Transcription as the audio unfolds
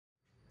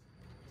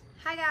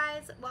Hi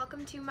guys,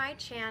 welcome to my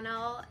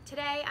channel.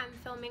 Today I'm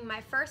filming my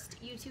first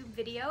YouTube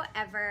video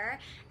ever,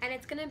 and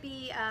it's gonna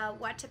be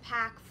what to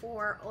pack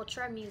for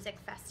Ultra Music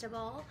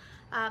Festival.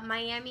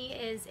 Miami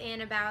is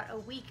in about a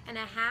week and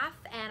a half,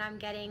 and I'm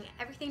getting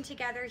everything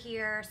together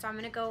here, so I'm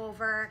gonna go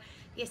over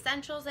the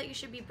essentials that you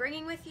should be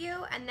bringing with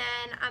you, and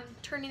then I'm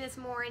turning this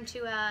more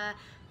into a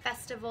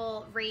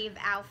festival rave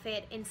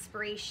outfit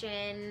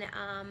inspiration,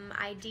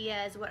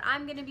 ideas, what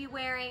I'm gonna be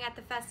wearing at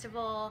the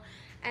festival,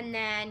 and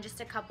then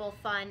just a couple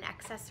fun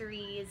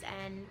accessories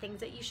and things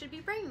that you should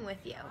be bringing with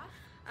you.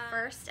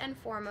 First and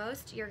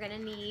foremost, you're gonna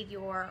need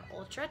your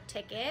Ultra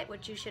ticket,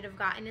 which you should have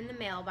gotten in the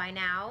mail by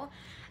now.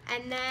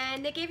 And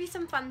then they gave you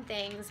some fun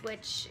things,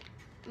 which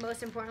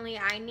most importantly,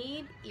 I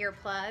need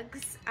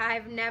earplugs.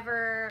 I've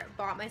never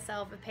bought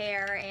myself a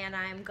pair and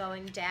I'm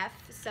going deaf,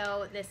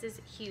 so this is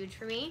huge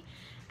for me.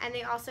 And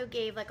they also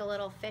gave like a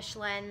little fish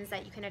lens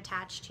that you can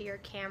attach to your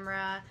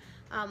camera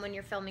when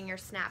you're filming your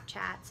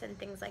Snapchats and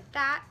things like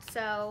that.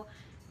 So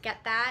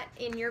get that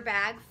in your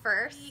bag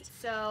first.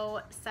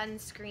 So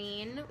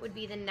sunscreen would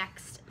be the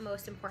next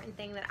most important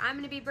thing that I'm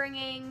gonna be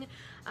bringing.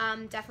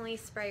 Definitely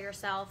spray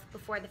yourself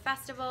before the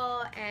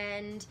festival,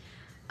 and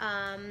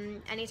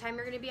anytime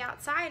you're gonna be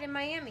outside in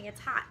Miami,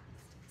 it's hot.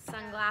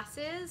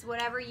 Sunglasses,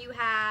 whatever you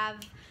have,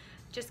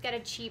 just get a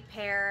cheap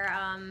pair.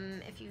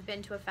 If you've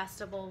been to a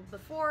festival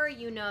before,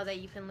 you know that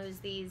you can lose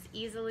these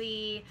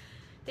easily.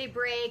 They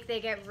break, they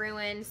get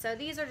ruined. So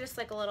these are just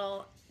like a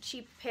little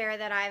cheap pair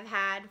that I've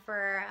had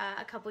for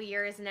a couple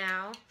years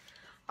now.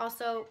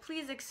 Also,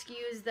 please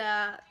excuse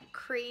the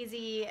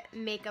crazy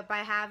makeup I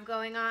have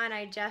going on.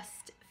 I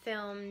just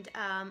filmed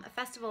a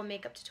festival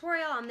makeup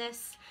tutorial on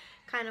this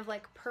kind of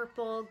like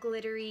purple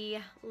glittery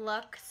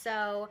look.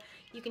 So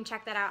you can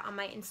check that out on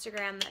my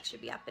Instagram. That should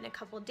be up in a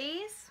couple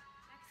days.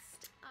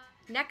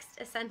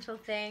 Next essential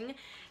thing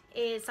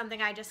is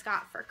something I just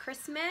got for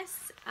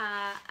Christmas,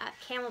 a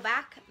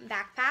Camelback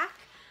backpack.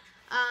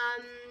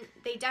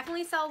 They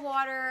definitely sell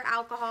water,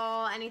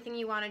 alcohol, anything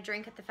you want to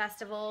drink at the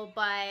festival,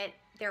 but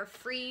they're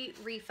free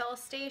refill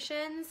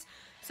stations.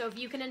 So if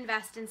you can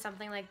invest in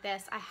something like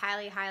this, I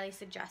highly, highly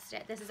suggest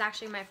it. This is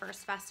actually my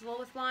first festival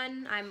with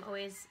one. I'm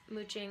always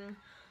mooching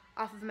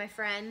off of my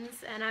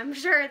friends, and I'm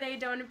sure they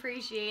don't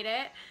appreciate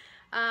it.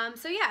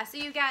 So yeah, so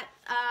you get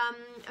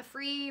a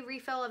free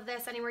refill of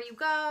this anywhere you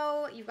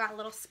go. You've got a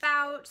little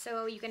spout,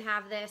 so you can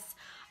have this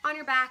on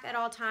your back at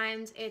all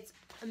times. It's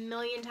a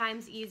million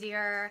times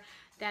easier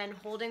than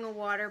holding a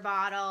water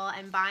bottle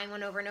and buying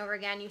one over and over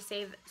again. You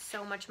save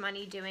so much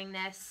money doing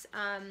this.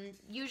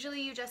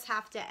 Usually you just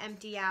have to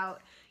empty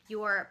out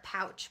your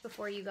pouch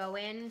before you go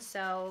in,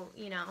 so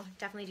you know,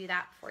 definitely do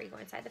that before you go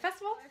inside the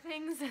festival. Other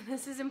things, and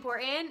this is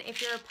important, if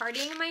you're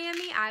partying in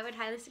Miami, I would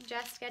highly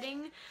suggest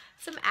getting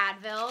some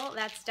Advil.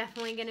 That's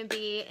definitely gonna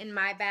be in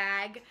my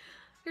bag.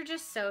 You're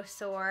just so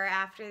sore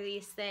after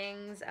these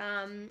things.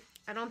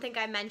 I don't think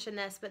I mentioned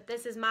this, but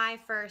this is my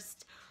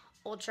first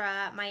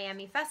Ultra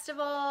Miami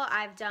festival.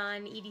 I've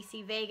done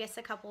EDC Vegas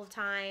a couple of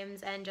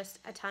times and just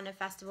a ton of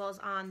festivals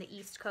on the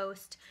East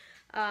Coast.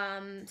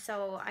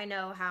 So I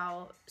know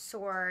how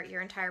sore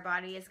your entire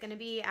body is going to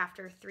be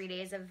after 3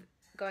 days of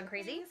going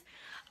crazy.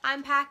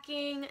 I'm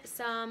packing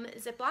some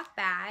Ziploc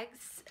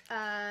bags.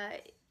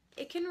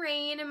 It can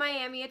rain in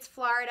Miami. It's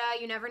Florida.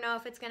 You never know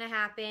if it's going to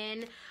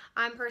happen.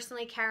 I'm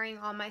personally carrying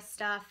all my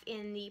stuff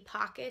in the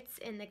pockets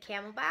in the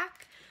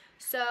Camelback.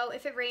 So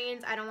if it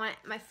rains, I don't want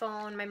my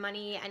phone, my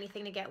money,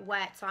 anything to get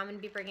wet. So I'm going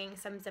to be bringing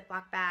some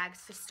Ziploc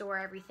bags to store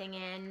everything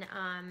in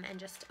and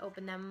just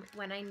open them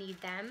when I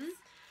need them.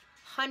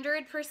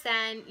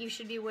 100% you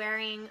should be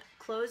wearing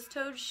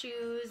closed-toed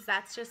shoes.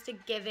 That's just a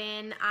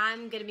given.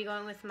 I'm gonna be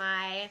going with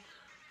my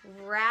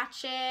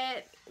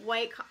ratchet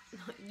white,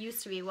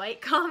 used to be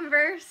white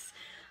Converse.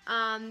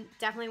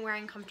 Definitely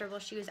wearing comfortable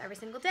shoes every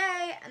single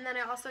day. And then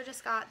I also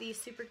just got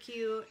these super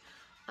cute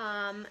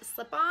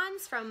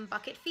slip-ons from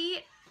Bucket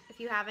Feet. If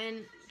you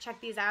haven't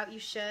checked these out, you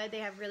should. They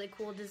have really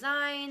cool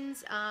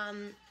designs.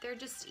 They're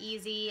just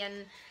easy,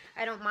 and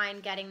I don't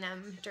mind getting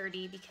them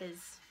dirty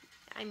because,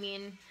 I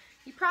mean,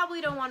 you probably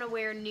don't want to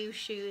wear new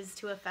shoes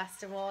to a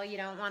festival. You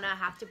don't want to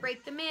have to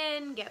break them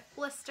in, get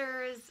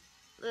blisters.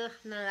 Ugh,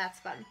 none of that's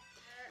fun.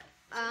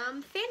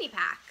 Fanny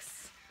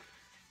packs.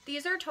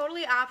 These are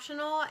totally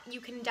optional.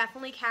 You can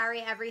definitely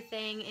carry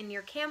everything in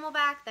your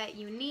Camelback that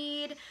you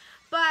need,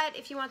 but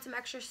if you want some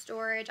extra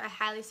storage, I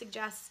highly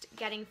suggest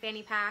getting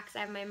fanny packs. I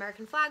have my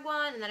American flag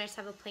one, and then I just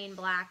have a plain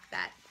black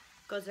that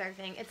goes with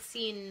everything. It's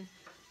seen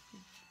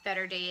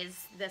better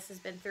days. This has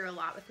been through a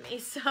lot with me,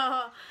 so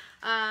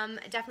I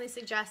definitely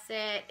suggest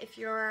it. If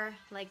you're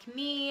like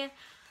me,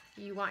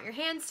 you want your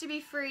hands to be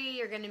free,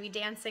 you're going to be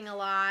dancing a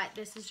lot,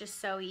 this is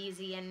just so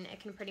easy, and it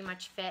can pretty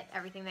much fit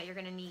everything that you're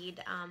going to need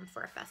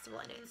for a festival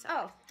in it. So,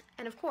 oh,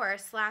 and of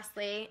course,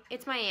 lastly,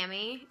 it's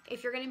Miami.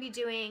 If you're going to be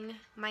doing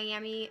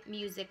Miami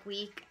Music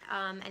Week,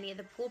 any of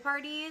the pool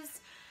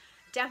parties,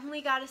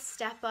 definitely got to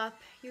step up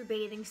your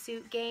bathing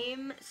suit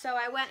game. So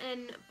I went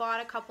and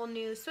bought a couple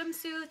new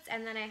swimsuits,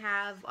 and then I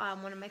have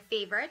one of my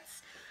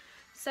favorites.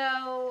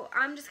 So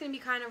I'm just going to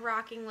be kind of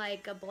rocking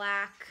like a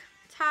black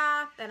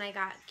top, and I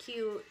got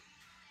cute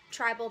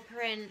tribal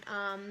print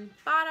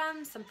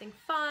bottoms, something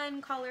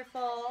fun,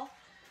 colorful.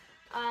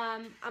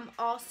 I'm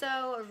also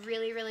a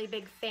really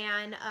big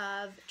fan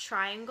of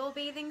Triangl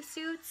bathing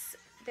suits.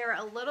 They're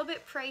a little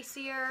bit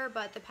pricier,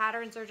 but the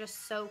patterns are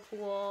just so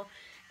cool,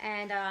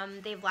 and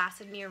they've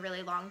lasted me a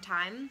really long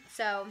time.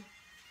 So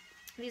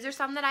these are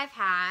some that I've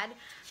had,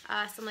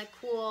 some like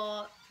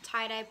cool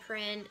tie-dye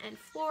print and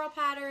floral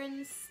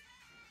patterns.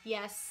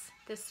 Yes,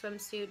 this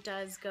swimsuit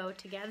does go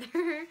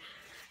together.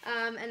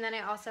 And then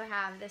I also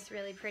have this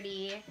really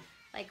pretty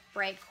like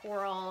bright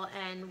coral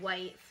and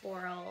white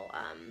floral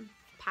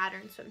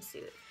pattern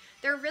swimsuit.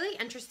 They're really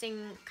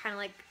interesting, kind of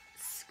like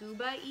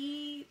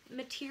scuba-y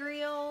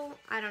material.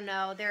 I don't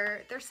know,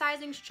 their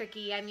sizing's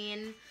tricky. I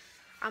mean,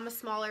 I'm a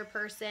smaller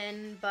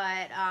person,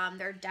 but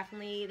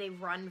they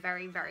run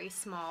very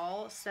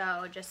small,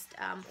 so just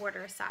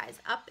order a size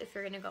up if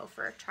you're gonna go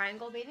for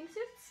Triangl bathing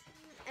suits.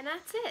 And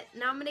that's it.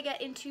 Now I'm gonna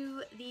get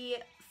into the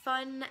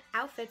fun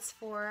outfits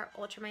for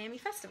Ultra Miami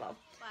Festival.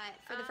 But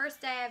for the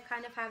first day, I've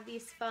kind of have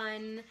these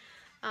fun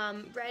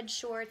red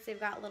shorts. They've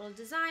got a little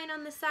design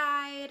on the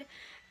side,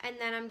 and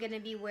then I'm gonna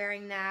be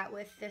wearing that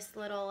with this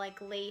little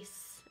like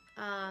lace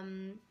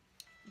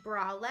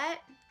bralette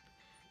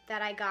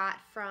that I got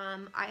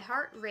from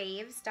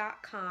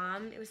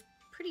iHeartRaves.com. It was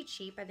pretty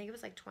cheap. I think it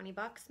was like 20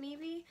 bucks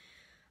maybe.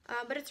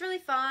 But it's really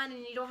fun,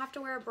 and you don't have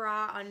to wear a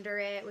bra under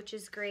it, which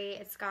is great.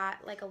 It's got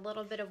like a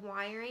little bit of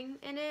wiring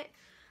in it.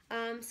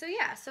 So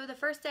yeah, so the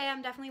first day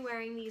I'm definitely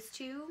wearing these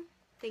two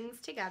things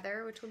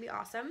together, which will be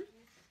awesome.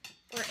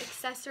 We're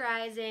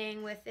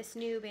accessorizing with this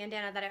new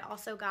bandana that I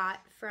also got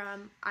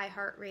from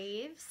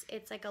iHeartRaves.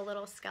 It's like a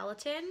little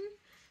skeleton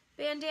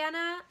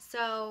bandana,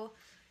 so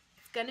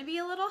it's gonna be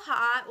a little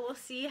hot. We'll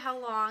see how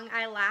long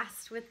I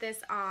last with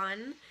this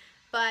on.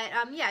 But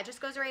yeah, it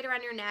just goes right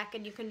around your neck,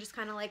 and you can just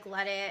kind of like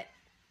let it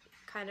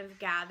kind of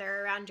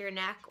gather around your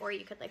neck, or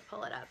you could like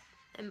pull it up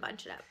and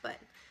bunch it up. But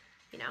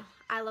you know,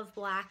 I love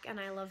black and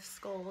I love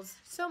skulls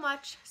so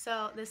much,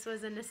 so this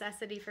was a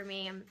necessity for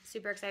me. I'm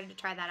super excited to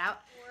try that out.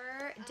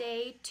 For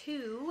day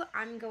 2,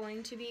 I'm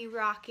going to be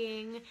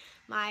rocking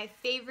my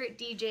favorite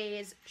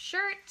DJ's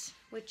shirt,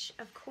 which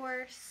of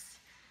course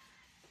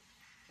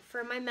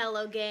for my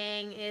mellow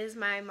gang is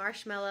my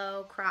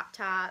marshmallow crop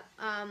top.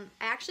 I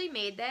actually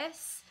made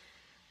this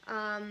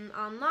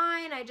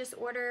online. I just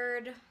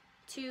ordered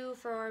 2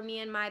 for me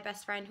and my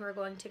best friend who are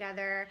going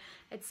together.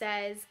 It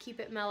says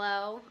 "Keep It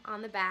Mellow"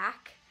 on the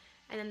back,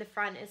 and then the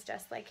front is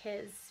just like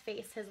his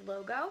face, his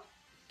logo.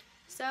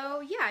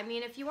 So yeah, I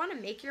mean, if you want to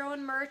make your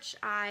own merch,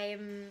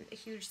 I'm a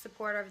huge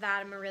supporter of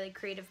that. I'm a really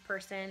creative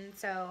person,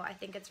 so I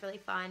think it's really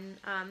fun.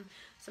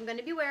 So I'm going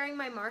to be wearing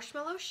my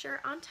marshmallow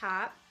shirt on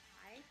top,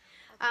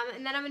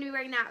 and then I'm going to be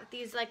wearing that with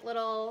these like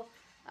little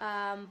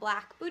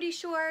black booty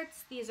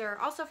shorts. These are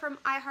also from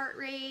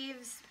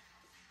iHeartRaves.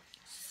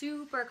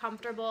 Super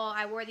comfortable.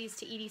 I wore these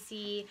to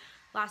EDC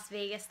Las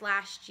Vegas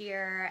last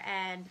year,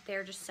 and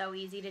they're just so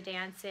easy to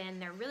dance in.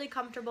 They're really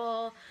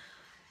comfortable.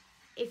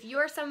 If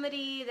you're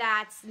somebody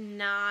that's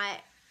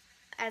not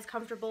as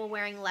comfortable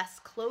wearing less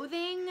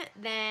clothing,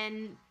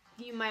 then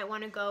you might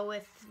want to go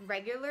with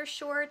regular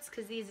shorts,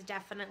 because these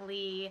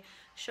definitely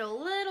show a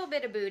little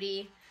bit of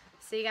booty,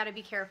 so you got to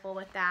be careful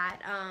with that.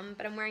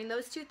 But I'm wearing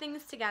those 2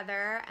 things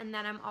together, and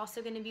then I'm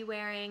also going to be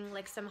wearing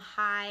like some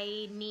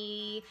high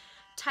knee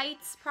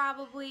tights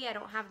probably. I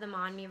don't have them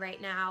on me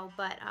right now,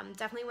 but I'm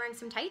definitely wearing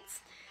some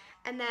tights.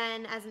 And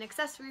then as an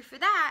accessory for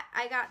that,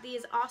 I got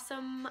these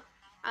awesome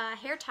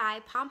hair tie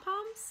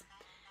pom-poms.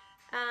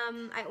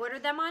 I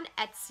ordered them on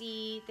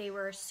Etsy. They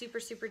were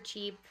super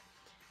cheap,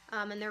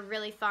 and they're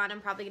really fun.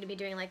 I'm probably going to be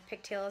doing like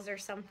pigtails or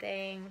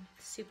something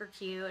super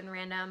cute and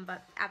random,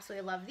 but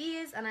absolutely love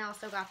these. And I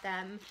also got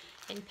them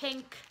in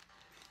pink.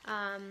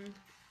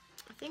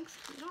 I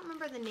don't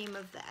remember the name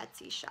of the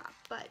Etsy shop,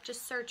 but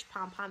just search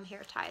Pom Pom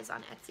Hair Ties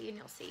on Etsy and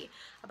you'll see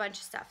a bunch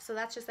of stuff. So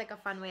that's just like a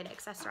fun way to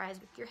accessorize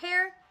with your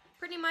hair.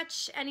 Pretty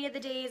much any of the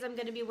days I'm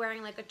going to be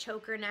wearing like a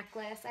choker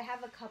necklace. I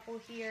have a couple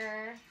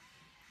here.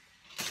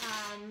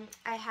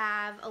 I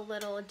have a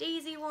little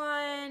daisy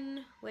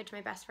one, which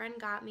my best friend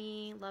got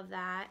me. Love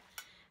that.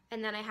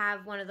 And then I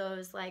have one of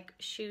those like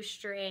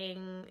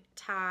shoestring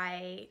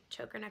tie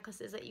choker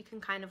necklaces that you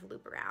can kind of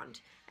loop around.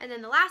 And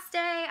then the last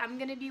day, I'm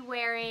gonna be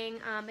wearing,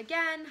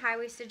 again,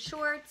 high-waisted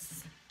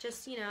shorts,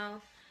 just, you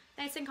know,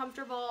 nice and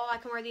comfortable. I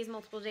can wear these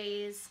multiple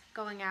days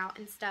going out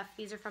and stuff.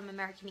 These are from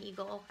American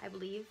Eagle, I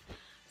believe.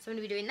 So I'm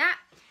gonna be doing that.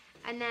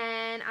 And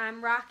then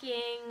I'm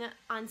rocking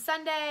on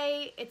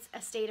Sunday, it's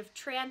a State of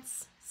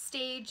Trance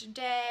stage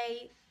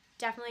day.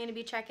 Definitely gonna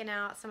be checking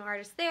out some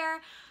artists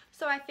there.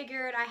 So I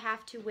figured I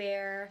have to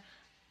wear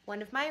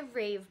one of my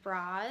Rave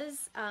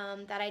bras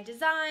that I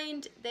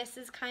designed. This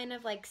is kind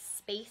of like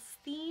space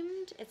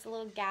themed. It's a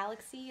little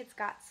galaxy. It's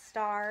got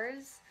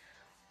stars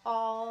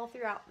all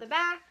throughout the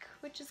back,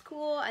 which is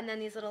cool. And then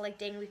these little like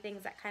dangly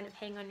things that kind of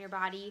hang on your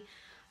body.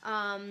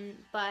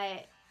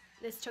 But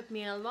this took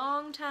me a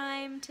long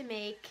time to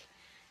make,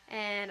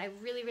 and I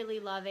really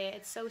love it.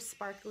 It's so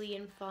sparkly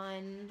and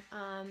fun.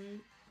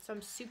 So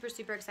I'm super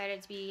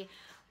excited to be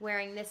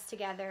wearing this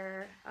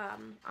together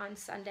on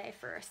Sunday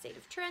for a State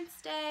of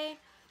Trance Day.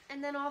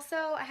 And then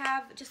also I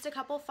have just a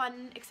couple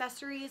fun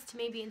accessories to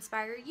maybe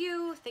inspire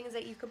you, things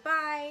that you could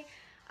buy.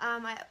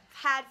 I've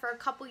had for a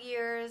couple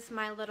years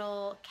my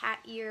little cat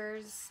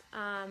ears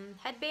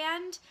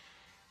headband.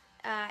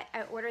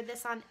 I ordered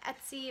this on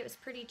Etsy. It was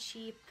pretty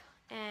cheap,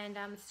 and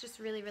it's just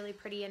really, really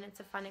pretty, and it's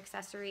a fun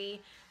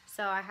accessory.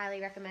 So I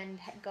highly recommend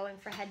going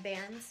for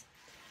headbands.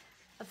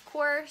 Of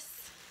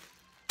course,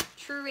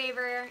 true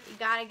raver, you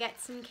gotta get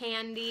some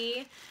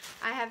candy.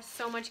 I have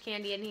so much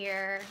candy in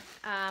here.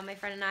 My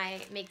friend and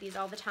I make these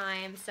all the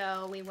time,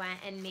 so we went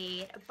and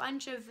made a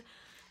bunch of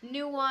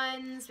new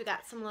ones. We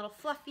got some little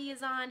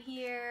fluffies on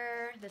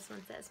here. This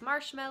one says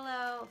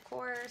marshmallow, of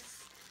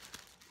course.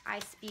 I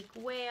speak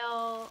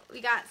whale.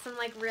 We got some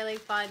like really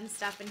fun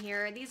stuff in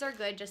here. These are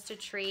good just to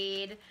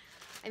trade.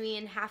 I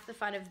mean, half the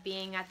fun of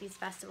being at these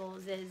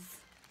festivals is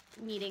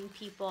meeting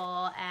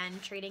people,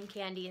 and trading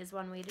candy is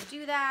one way to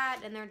do that,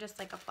 and they're just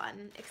like a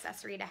fun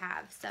accessory to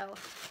have. So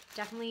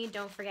definitely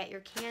don't forget your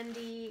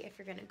candy if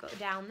you're gonna go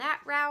down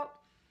that route.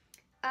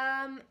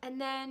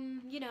 And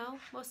then, you know,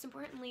 most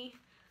importantly,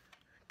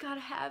 gotta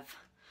have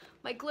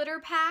my glitter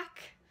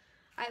pack.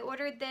 I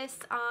ordered this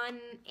on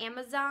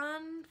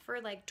Amazon for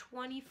like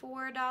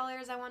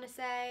 $24, I want to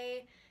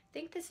say. I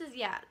think this is,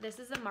 yeah, this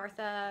is a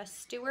Martha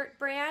Stewart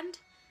brand.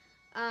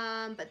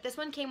 But this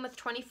one came with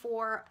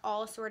 24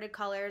 all assorted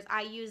colors.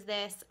 I use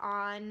this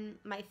on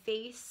my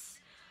face.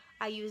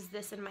 I use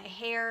this in my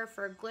hair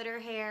for glitter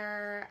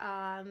hair.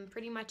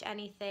 Pretty much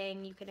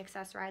anything you can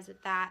accessorize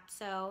with that.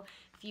 So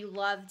if you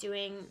love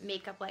doing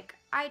makeup like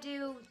I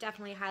do,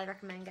 definitely highly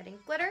recommend getting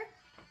glitter.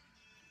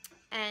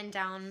 And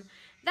down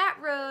that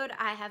road,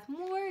 I have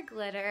more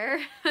glitter,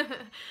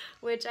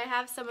 which I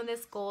have some of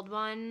this gold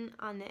one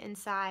on the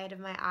inside of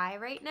my eye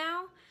right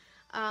now.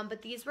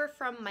 But these were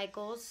from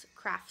Michael's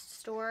craft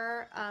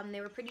store.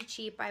 They were pretty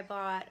cheap. I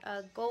bought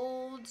a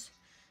gold,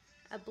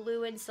 a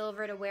blue and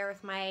silver to wear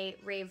with my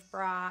Rave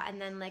bra,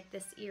 and then like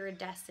this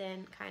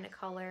iridescent kind of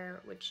color,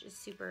 which is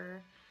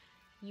super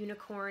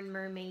unicorn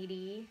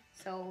mermaidy.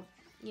 So,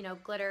 you know,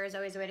 glitter is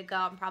always the way to go.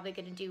 I'm probably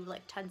going to do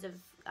like tons of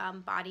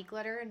body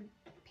glitter and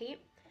paint,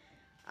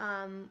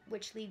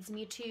 which leads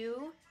me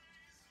to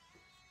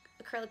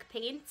acrylic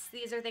paints.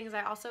 These are things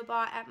I also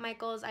bought at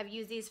Michael's. I've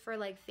used these for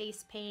like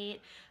face paint,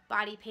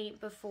 body paint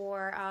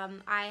before.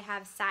 I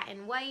have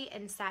satin white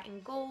and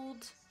satin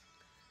gold.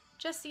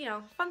 Just, you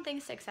know, fun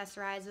things to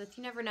accessorize with.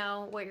 You never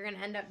know what you're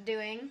gonna end up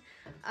doing.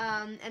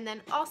 And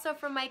then also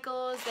from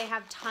Michael's, they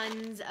have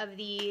tons of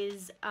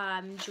these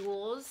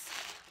jewels.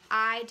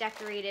 I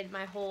decorated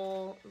my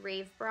whole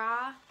Rave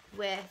bra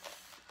with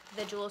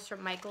the jewels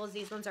from Michael's.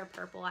 These ones are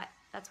purple.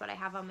 That's what I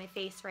have on my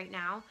face right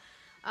now.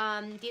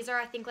 These are,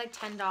 I think, like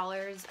 $10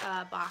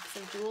 a box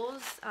of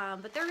jewels,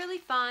 but they're really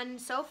fun.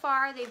 So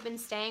far, they've been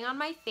staying on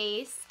my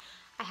face.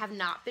 I have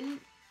not been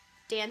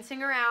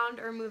dancing around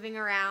or moving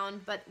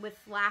around, but with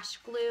lash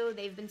glue,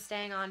 they've been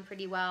staying on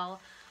pretty well.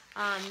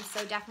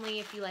 So definitely,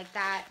 if you like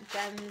that,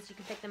 gems, you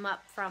can pick them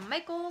up from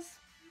Michael's.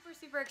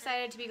 Super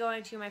excited to be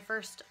going to my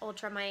first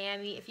Ultra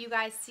Miami. If you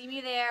guys see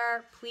me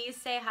there, please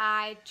say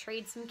hi,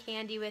 trade some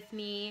candy with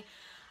me.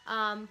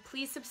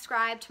 Please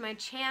subscribe to my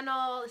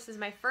channel. This is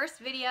my first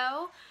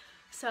video,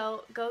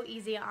 so go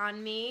easy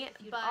on me.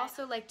 If you'd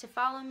also like to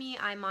follow me,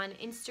 I'm on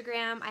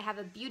Instagram. I have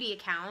a beauty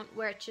account,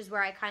 which is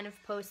where I kind of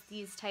post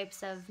these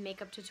types of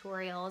makeup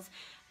tutorials,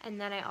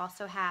 and then I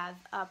also have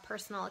a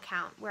personal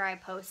account where I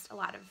post a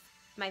lot of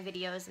my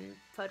videos and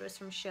photos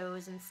from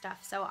shows and stuff,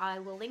 so I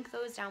will link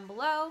those down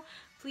below.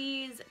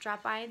 Please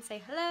drop by and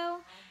say hello.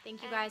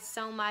 Thank you guys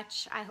so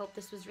much. I hope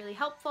this was really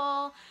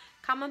helpful.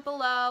 Comment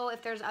below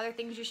if there's other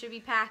things you should be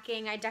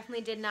packing. I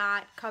definitely did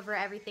not cover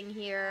everything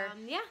here.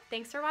 Yeah,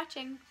 thanks for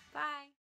watching. Bye.